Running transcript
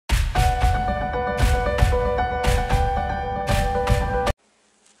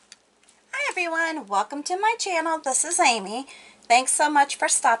everyone, welcome to my channel. This is Amy. Thanks so much for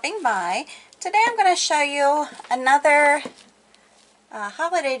stopping by. Today I'm going to show you another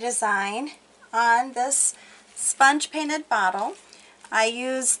holiday design on this sponge painted bottle. I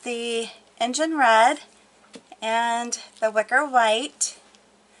used the engine red and the wicker white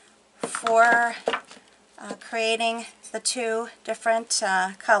for creating the two different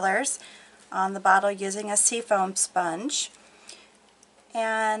colors on the bottle using a seafoam sponge.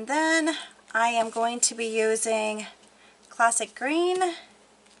 And then I am going to be using classic green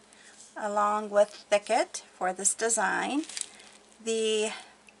along with thicket for this design.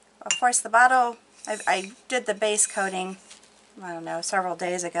 Of course the bottle, I did the base coating, I don't know, several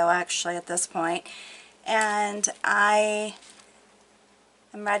days ago actually at this point, and I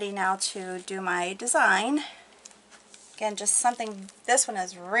am ready now to do my design. Again, just something, this one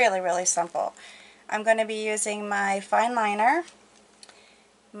is really simple. I'm going to be using my fine liner,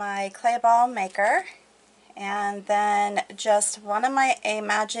 my clay ball maker, and then just one of my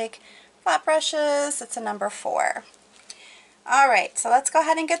Amagic flat brushes. It's a number 4. Alright, so let's go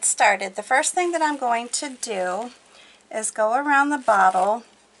ahead and get started. The first thing that I'm going to do is go around the bottle.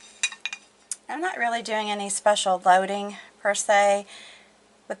 I'm not really doing any special loading per se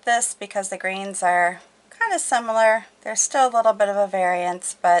with this because the greens are kind of similar. There's still a little bit of a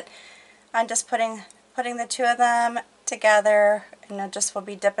variance, but I'm just putting the two of them together, and it just will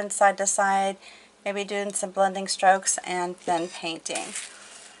be dipping side to side, maybe doing some blending strokes and then painting.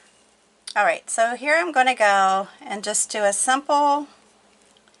 Alright, so here I'm going to go and just do a simple,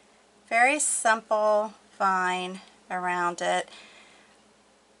 very simple vine around it.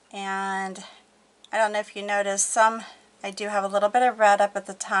 And I don't know if you noticed, I do have a little bit of red up at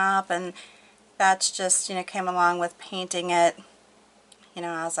the top, and that's just, came along with painting it,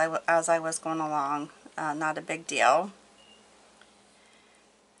 as I was going along. Not a big deal.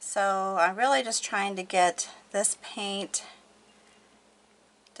 So I'm really just trying to get this paint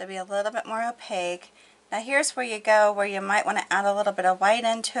to be a little bit more opaque. Now here's where you go, where you might want to add a little bit of white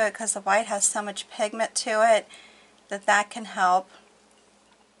into it, because the white has so much pigment to it that can help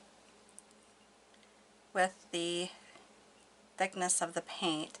with the thickness of the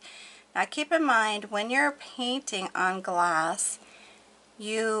paint. Now keep in mind, when you're painting on glass,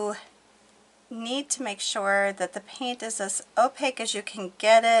 you need to make sure that the paint is as opaque as you can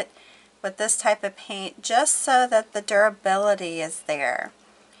get it with this type of paint, just so that the durability is there,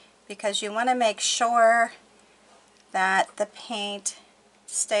 because you want to make sure that the paint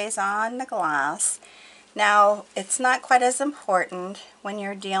stays on the glass. Now it's not quite as important when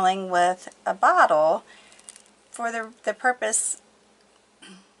you're dealing with a bottle for the purpose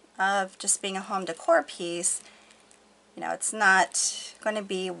of just being a home decor piece. It's not going to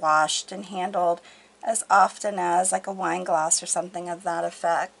be washed and handled as often as like a wine glass or something of that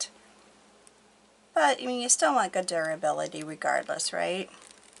effect. But you still want good durability regardless, right?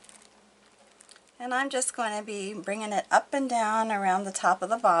 And I'm just going to be bringing it up and down around the top of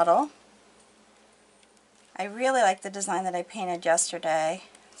the bottle. I really like the design that I painted yesterday.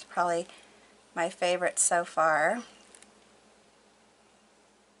 It's probably my favorite so far.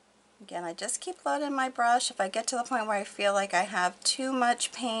 Again, I just keep loading my brush. If I get to the point where I feel like I have too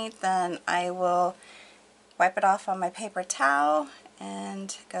much paint, then I will wipe it off on my paper towel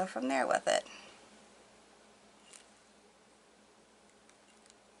and go from there with it.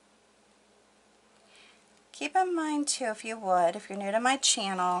 Keep in mind too, if you would, if you're new to my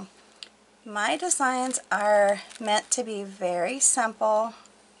channel, my designs are meant to be very simple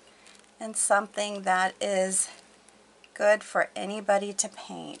and something that is good for anybody to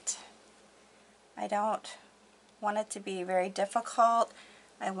paint. I don't want it to be very difficult.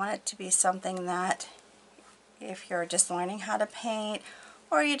 I want it to be something that if you're just learning how to paint,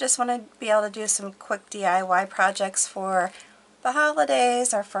 or you just want to be able to do some quick DIY projects for the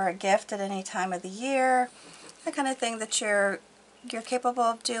holidays or for a gift at any time of the year, the kind of thing that you're capable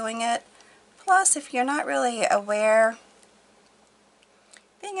of doing it. Plus, if you're not really aware,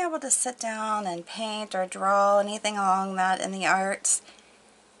 being able to sit down and paint or draw anything along that in the arts,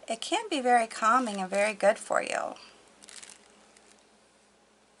 it can be very calming and very good for you.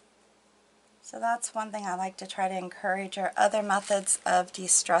 So that's one thing I like to try to encourage, are other methods of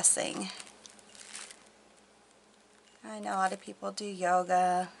de-stressing. I know a lot of people do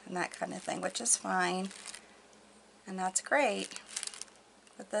yoga and that kind of thing, which is fine, and that's great.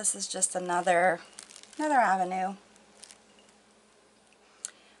 But this is just another avenue.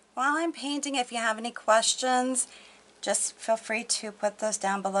 While I'm painting, if you have any questions, just feel free to put those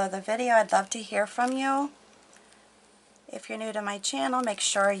down below the video. I'd love to hear from you. If you're new to my channel, make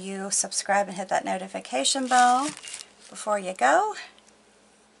sure you subscribe and hit that notification bell before you go.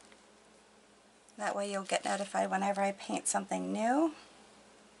 That way you'll get notified whenever I paint something new.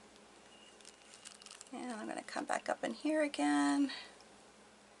 And I'm going to come back up in here again.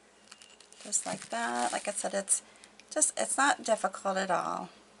 Just like that. Like I said, it's not difficult at all.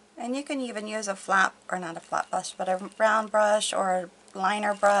 And you can even use a flat, or not a flat brush, but a round brush or a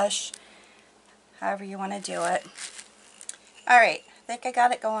liner brush, however you want to do it. Alright, I think I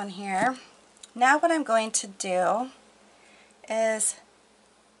got it going here. Now what I'm going to do is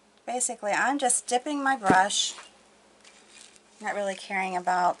basically I'm just dipping my brush, not really caring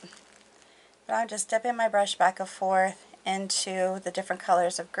about, but I'm just dipping my brush back and forth into the different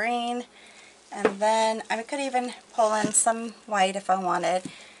colors of green. And then I could even pull in some white if I wanted.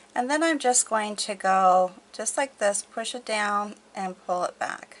 And then I'm just going to go just like this, push it down and pull it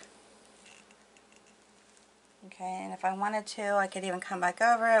back. Okay, and if I wanted to, I could even come back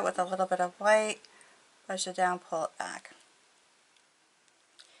over it with a little bit of white, push it down, pull it back.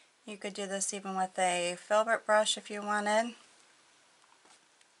 You could do this even with a filbert brush if you wanted.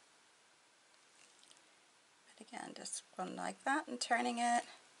 But again, just going like that and turning it.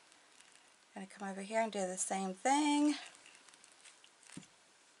 I'm going to come over here and do the same thing.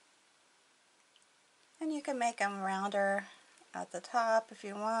 And you can make them rounder at the top if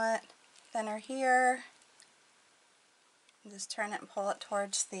you want, thinner here. And just turn it and pull it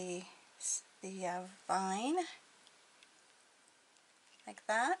towards the vine, like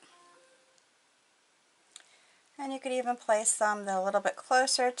that. And you could even place them a little bit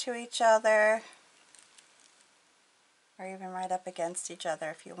closer to each other, or even right up against each other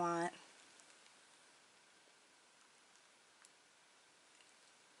if you want.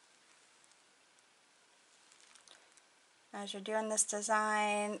 As you're doing this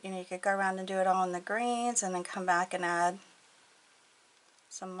design, you could go around and do it all in the greens and then come back and add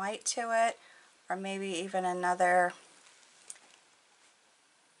some white to it, or maybe even another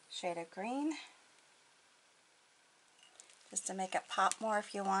shade of green, just to make it pop more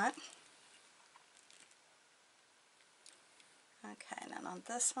if you want. Okay, and then on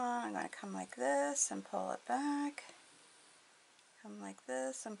this one, I'm going to come like this and pull it back. Come like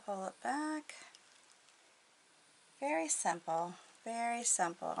this and pull it back. Very simple, very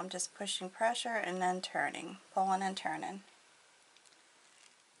simple. I'm just pushing pressure and then turning, pulling and turning.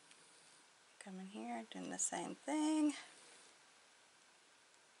 Come in here, doing the same thing.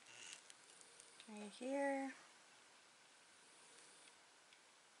 Right here.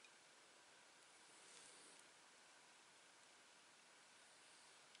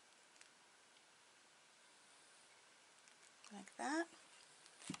 Like that.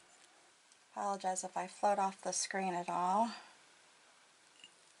 Apologize if I float off the screen at all.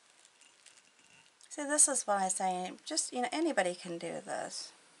 See, this is what I say, just, anybody can do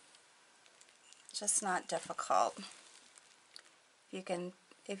this. It's just not difficult.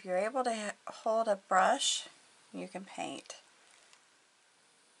 If you're able to hold a brush, you can paint.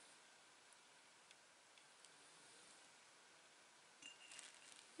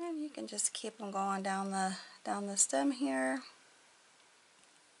 And you can just keep them going down the stem here.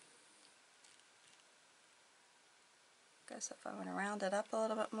 Guess if I want to round it up a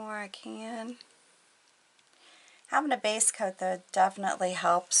little bit more, I can. Having a base coat though definitely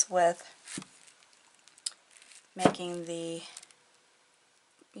helps with making the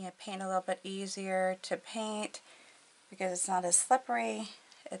paint a little bit easier to paint, because it's not as slippery,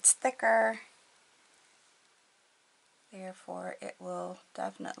 it's thicker, therefore it will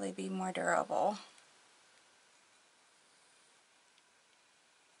definitely be more durable.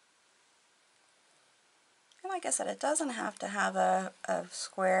 And like I said, it doesn't have to have a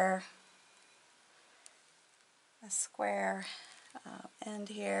square end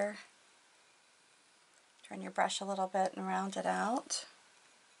here. Turn your brush a little bit and round it out.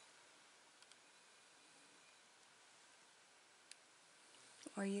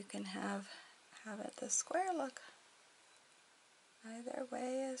 Or you can have it the square look. Either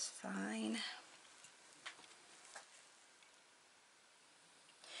way is fine.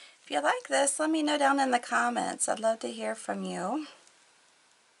 If you like this, let me know down in the comments. I'd love to hear from you.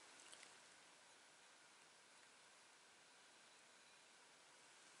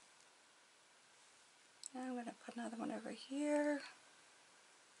 I'm going to put another one over here.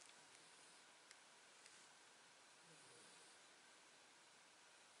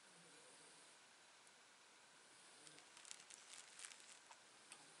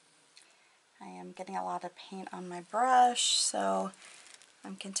 I am getting a lot of paint on my brush, so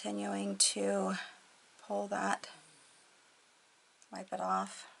I'm continuing to pull that, wipe it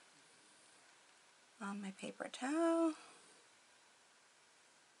off on my paper towel.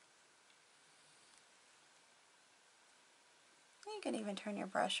 You can even turn your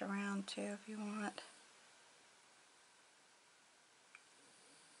brush around too if you want.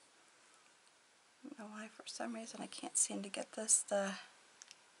 I don't know why for some reason I can't seem to get this to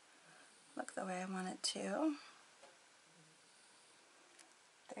look the way I want it to.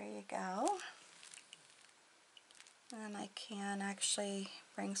 There you go. And I can actually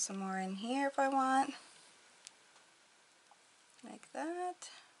bring some more in here if I want. Like that.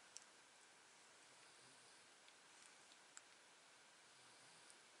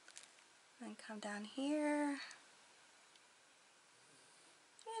 And come down here.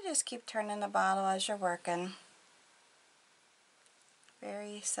 You just keep turning the bottle as you're working.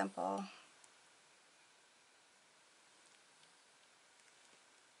 Very simple.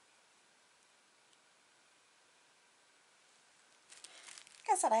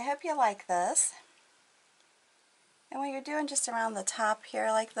 Like I said, I hope you like this. And when you're doing just around the top here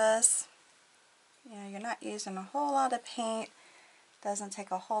like this, you know, you're not using a whole lot of paint. Doesn't take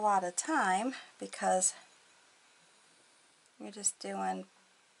a whole lot of time because you're just doing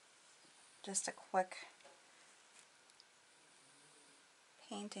just a quick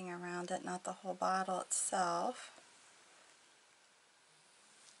painting around it, not the whole bottle itself.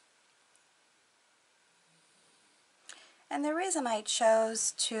 And the reason I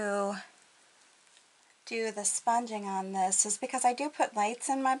chose to do the sponging on this is because I do put lights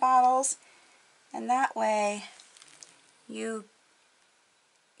in my bottles, and that way you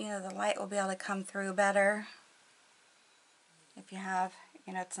know, the light will be able to come through better if you have,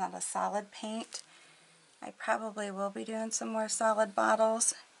 you know, it's not a solid paint. I probably will be doing some more solid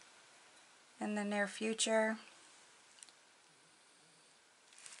bottles in the near future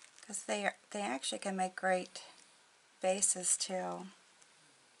because they actually can make great bases too.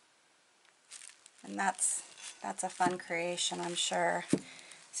 And that's a fun creation, I'm sure.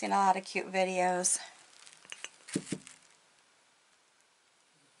 Seen a lot of cute videos.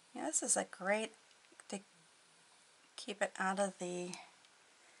 Yeah, this is a great to keep it out of the,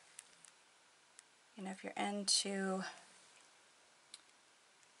 you know, if you're into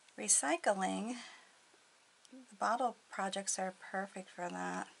recycling, the bottle projects are perfect for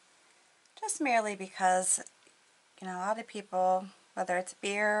that. Just merely because, you know, a lot of people, whether it's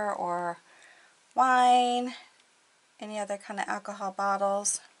beer or wine, any other kind of alcohol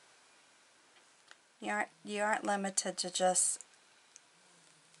bottles, you aren't limited to just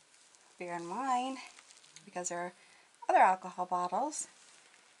beer and wine, because there are other alcohol bottles.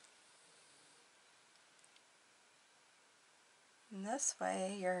 And this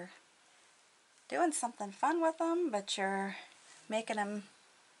way you're doing something fun with them, but you're making them,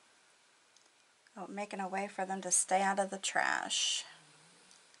 making a way for them to stay out of the trash.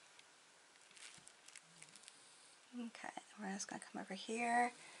 Okay, we're just going to come over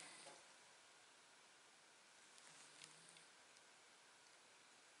here.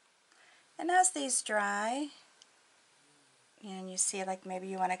 And as these dry, and you see like maybe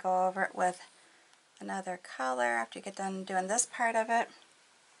you want to go over it with another color after you get done doing this part of it,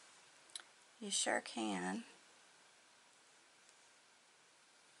 you sure can.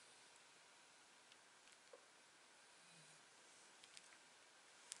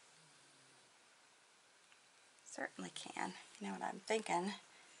 Certainly can. You know what I'm thinking?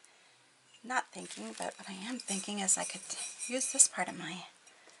 Not thinking, but what I am thinking is I could use this part of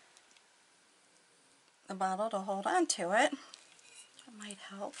the bottle to hold on to it. That might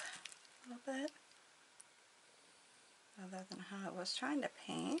help a little bit, other than how I was trying to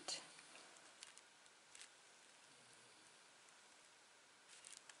paint.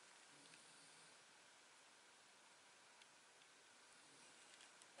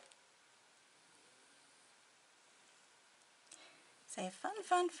 Say fun,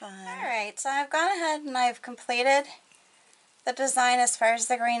 fun, fun. Alright, so I've gone ahead and I've completed the design as far as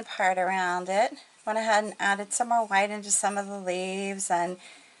the green part around it. Went ahead and added some more white into some of the leaves and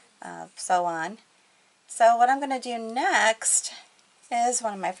so on. So what I'm going to do next is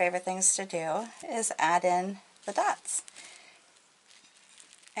one of my favorite things to do is add in the dots.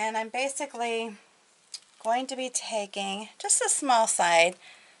 And I'm basically going to be taking just a small side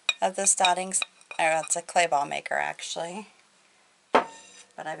of this dotting, or it's a clay ball maker actually,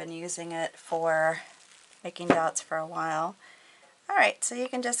 but I've been using it for making dots for a while. Alright, so you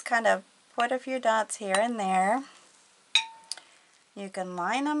can just kind of put a few dots here and there. You can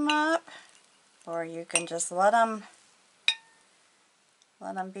line them up, or you can just let them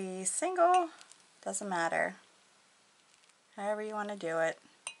be single, doesn't matter. However you want to do it.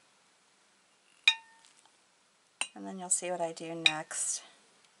 And then you'll see what I do next.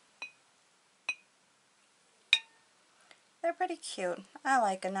 They're pretty cute. I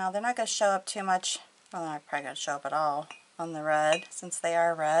like them now. They're not going to show up too much. Well, they're not probably going to show up at all on the red since they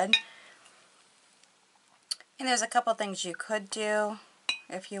are red. And there's a couple things you could do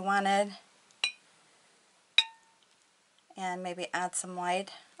if you wanted, and maybe add some white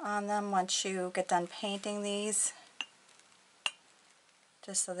on them once you get done painting these,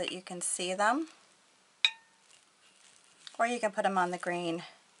 just so that you can see them. Or you can put them on the green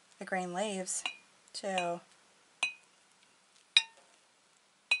leaves too.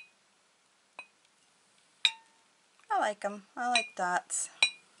 I like them. I like dots.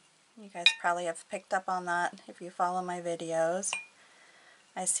 You guys probably have picked up on that if you follow my videos.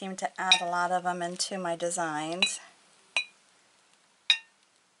 I seem to add a lot of them into my designs.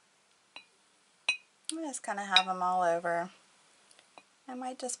 I just kind of have them all over. I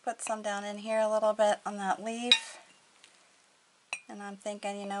might just put some down in here a little bit on that leaf. And I'm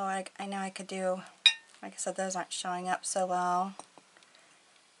thinking, you know, I know I could do, like I said, those aren't showing up so well.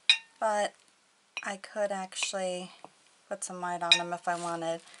 But I could actually put some white on them if I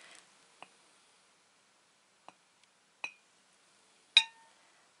wanted.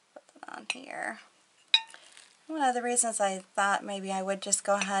 Put that on here. One of the reasons I thought maybe I would just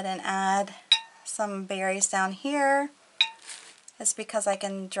go ahead and add some berries down here is because I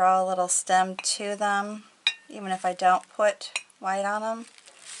can draw a little stem to them. Even if I don't put white on them,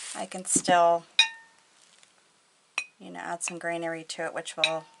 I can still, you know, add some greenery to it, which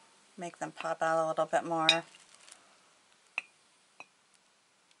will make them pop out a little bit more.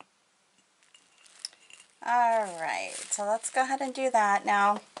 Alright, so let's go ahead and do that.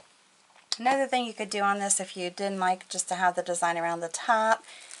 Now, another thing you could do on this, if you didn't like just to have the design around the top,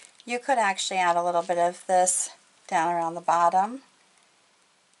 you could actually add a little bit of this down around the bottom.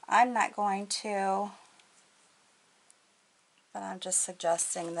 I'm not going to, but I'm just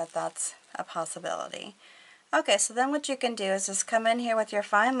suggesting that that's a possibility. Okay, so then what you can do is just come in here with your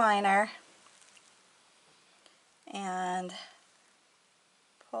fine liner and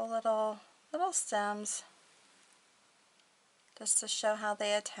pull little stems just to show how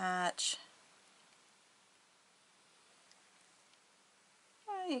they attach.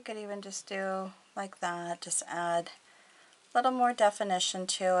 Or you could even just do like that, just add a little more definition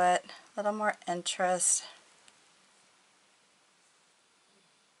to it, a little more interest.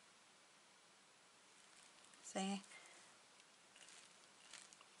 See?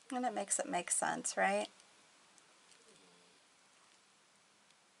 And it makes it make sense, right?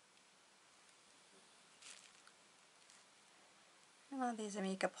 And all these, I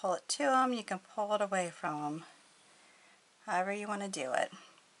mean, you can pull it to them, you can pull it away from them, however you want to do it.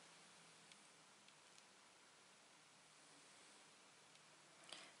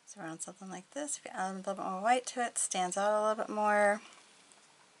 So around something like this, if you add a little bit more white to it, it stands out a little bit more.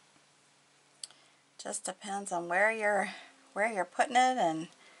 Just depends on where you're putting it and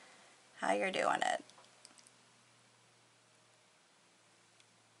how you're doing it.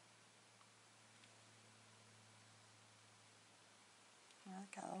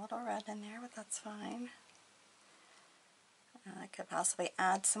 Got a little red in there, but that's fine. I could possibly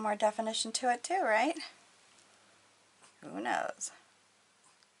add some more definition to it too, right? Who knows?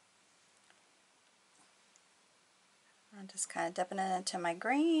 I'm just kind of dipping it into my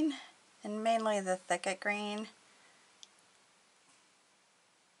green, and mainly the thicket green.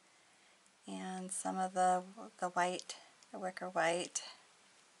 And some of the white, the wicker white.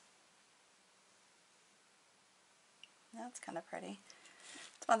 That's kind of pretty.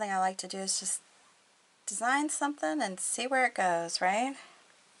 That's one thing I like to do, is just design something and see where it goes, right?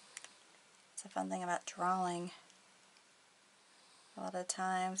 It's a fun thing about drawing a lot of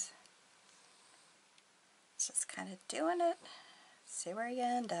times. It's just kind of doing it, see where you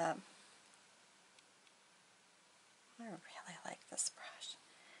end up. I really like this brush.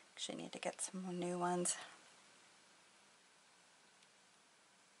 Actually need to get some more new ones.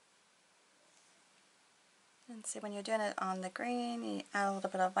 And see, when you're doing it on the green, you add a little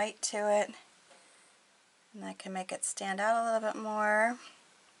bit of white to it, and that can make it stand out a little bit more.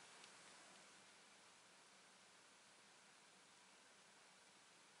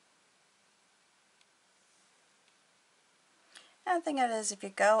 And the thing of it is, if you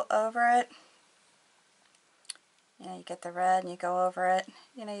go over it, you know, you get the red and you go over it,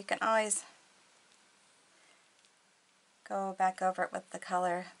 you know, you can always go back over it with the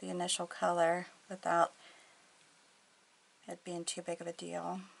color, the initial color, without it being too big of a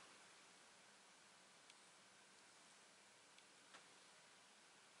deal.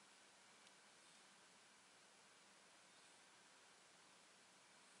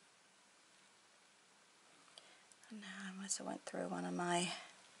 And now I must have went through one of my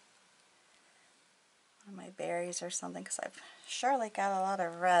berries or something, because I've surely got a lot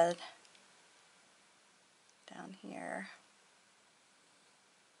of red down here.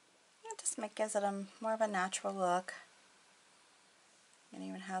 It just gives it more of a natural look. You can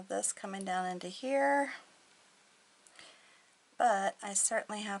even have this coming down into here. But I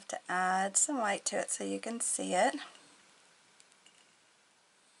certainly have to add some white to it so you can see it.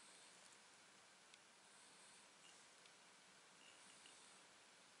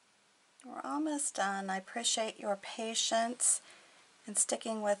 We're almost done. I appreciate your patience and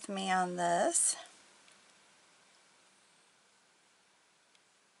sticking with me on this.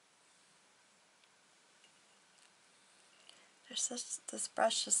 This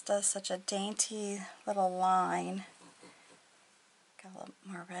brush just does such a dainty little line. Got a little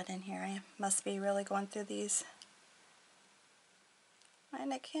more red in here. I must be really going through these.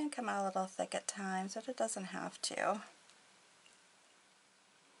 And it can come out a little thick at times, but it doesn't have to.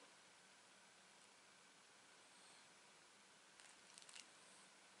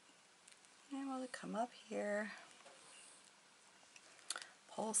 And we'll come up here,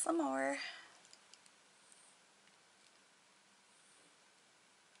 pull some more.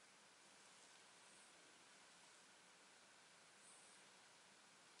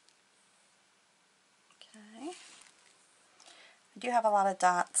 Okay. I do have a lot of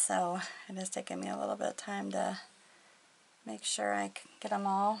dots, so it is taking me a little bit of time to make sure I can get them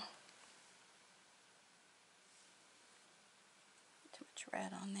all. Too much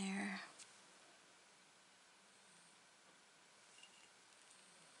red on there.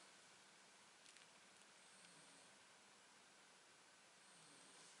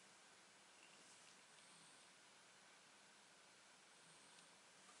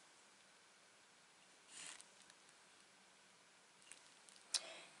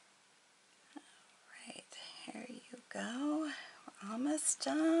 Here you go. We're almost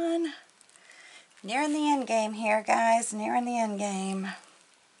done. Nearing the end game here, guys. Nearing the end game.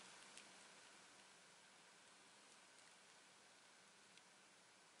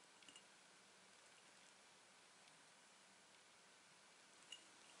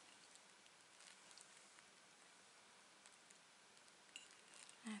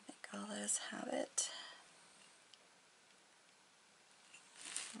 I think all those have it.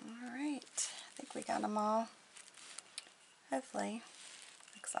 Alright. I think we got them all. Hopefully.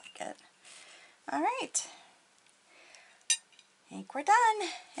 Looks like it. Alright. I think we're done.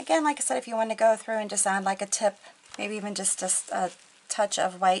 Again, like I said, if you want to go through and just add like a tip, maybe even just a touch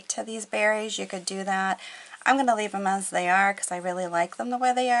of white to these berries, you could do that. I'm going to leave them as they are because I really like them the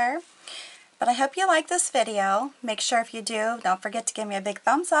way they are. But I hope you like this video. Make sure if you do, don't forget to give me a big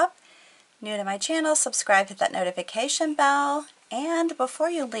thumbs up. New to my channel, subscribe, hit that notification bell. And before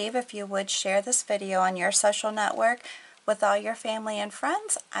you leave, if you would share this video on your social network with all your family and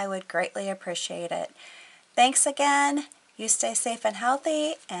friends, I would greatly appreciate it. Thanks again. You stay safe and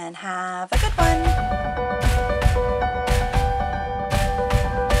healthy, and have a good one.